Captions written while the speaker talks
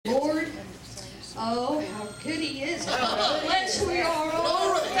Oh, how good He is. How blessed we are.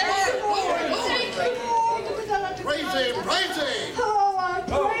 Oh, thank you, Lord. Thank you, Lord. Praise Him, praise Him. Oh, I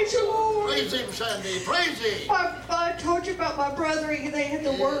praise you, Lord. Praise Him, Sandy, praise Him. I told you about my brother. They had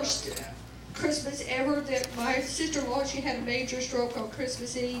the worst Christmas ever. That my sister-in-law, she had a major stroke on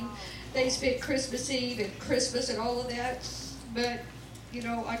Christmas Eve. They spent Christmas Eve and Christmas and all of that. But, you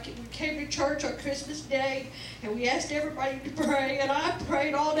know, we came to church on Christmas Day, and we asked everybody to pray, and I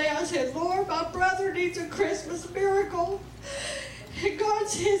prayed all day. I said, Lord, my brother needs a Christmas miracle. And God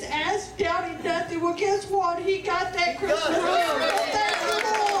says, ask doubting nothing. Well, guess what? He got that Christmas miracle. Thank you,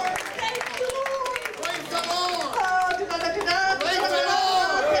 Lord. Thank you, Lord. Praise the Lord. Praise the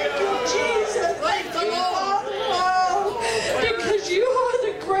Lord. Thank you, Jesus. Thank you, Father. Oh, because you are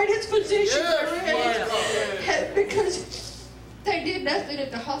the greatest physician there is. Because they did nothing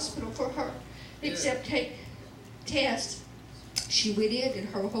at the hospital for her except take tests. She went in and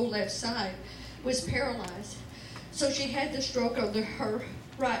her whole left side was paralyzed. So she had the stroke on her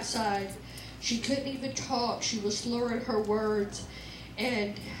right side. She couldn't even talk. She was slurring her words.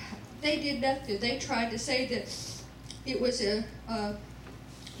 And they did nothing. They tried to say that it was a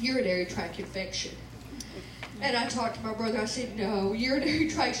urinary tract infection. And I talked to my brother. I said, no, urinary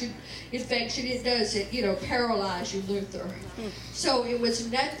tract infection, it doesn't, paralyze you, Luther. So it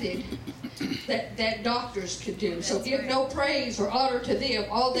was nothing that doctors could do. So give no praise or honor to them.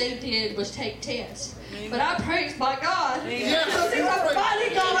 All they did was take tests. But I praise my God. Because He's a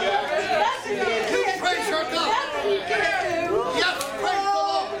mighty God. Nothing He can't do. Nothing He can't do. Yes, praise the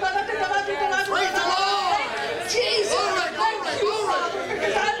Lord. Praise the Lord. Jesus, thank you, Father,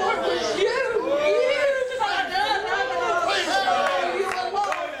 because I know it was you.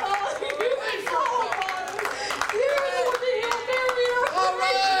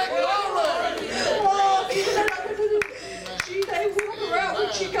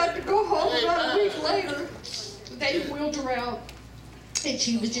 She got to go home about a week later. They wheeled her out, and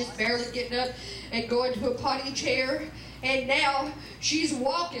she was just barely getting up and going to a potty chair. And now she's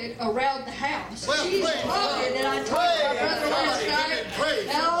walking around the house. She's walking, and I told my brother last night,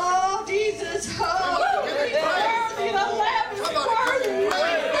 oh, Jesus, oh, He's worthy, the Lamb is worthy.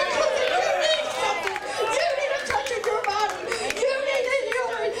 Because if you need something, you need a touch of your body. You need a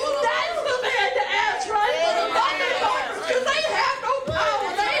healing. That's the man to ask, right? Not the doctors, because they have no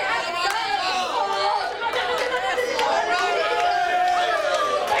power. They have nothing.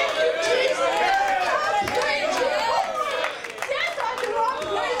 Thank you, Jesus. I praise you. Yes, I do. I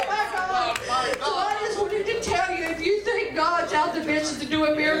praise my God. So I just wanted to tell you, if you think God's out the business of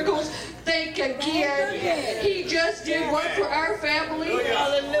doing miracles, think again. He just did one for our family.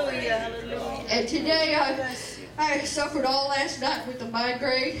 Hallelujah. Hallelujah. And today I suffered all last night with a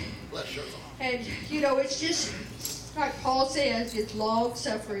migraine. And it's just like Paul says, it's long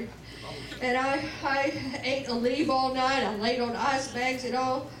suffering. And I ate a leaf all night. I laid on ice bags and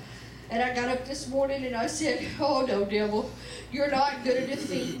all. And I got up this morning and I said, oh no, devil, you're not going to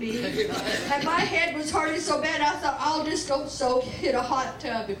defeat me. And my head was hurting so bad, I thought, I'll just go soak in a hot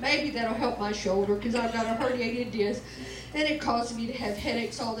tub, and maybe that'll help my shoulder, because I've got a herniated disc. And it causes me to have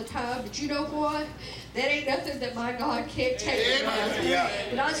headaches all the time. But you know what? That ain't nothing that my God can't take away.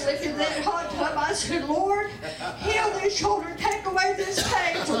 And I slipped in that hot tub. I said, Lord, heal this shoulder, take away this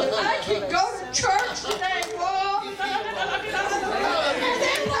pain so that I can go to church today. Whoa. And that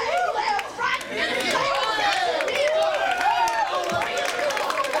pain left right in the face.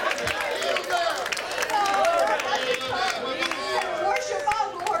 Worship our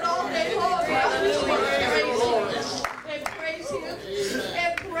Lord all day long. And praise Him.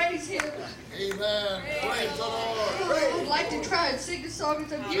 And praise Him. Amen. Praise the Lord. I'd like to try and sing a song.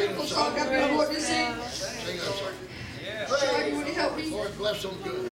 It's a beautiful song I've been wanting to sing. Sing that song. Sean, you want to help me? Lord bless them.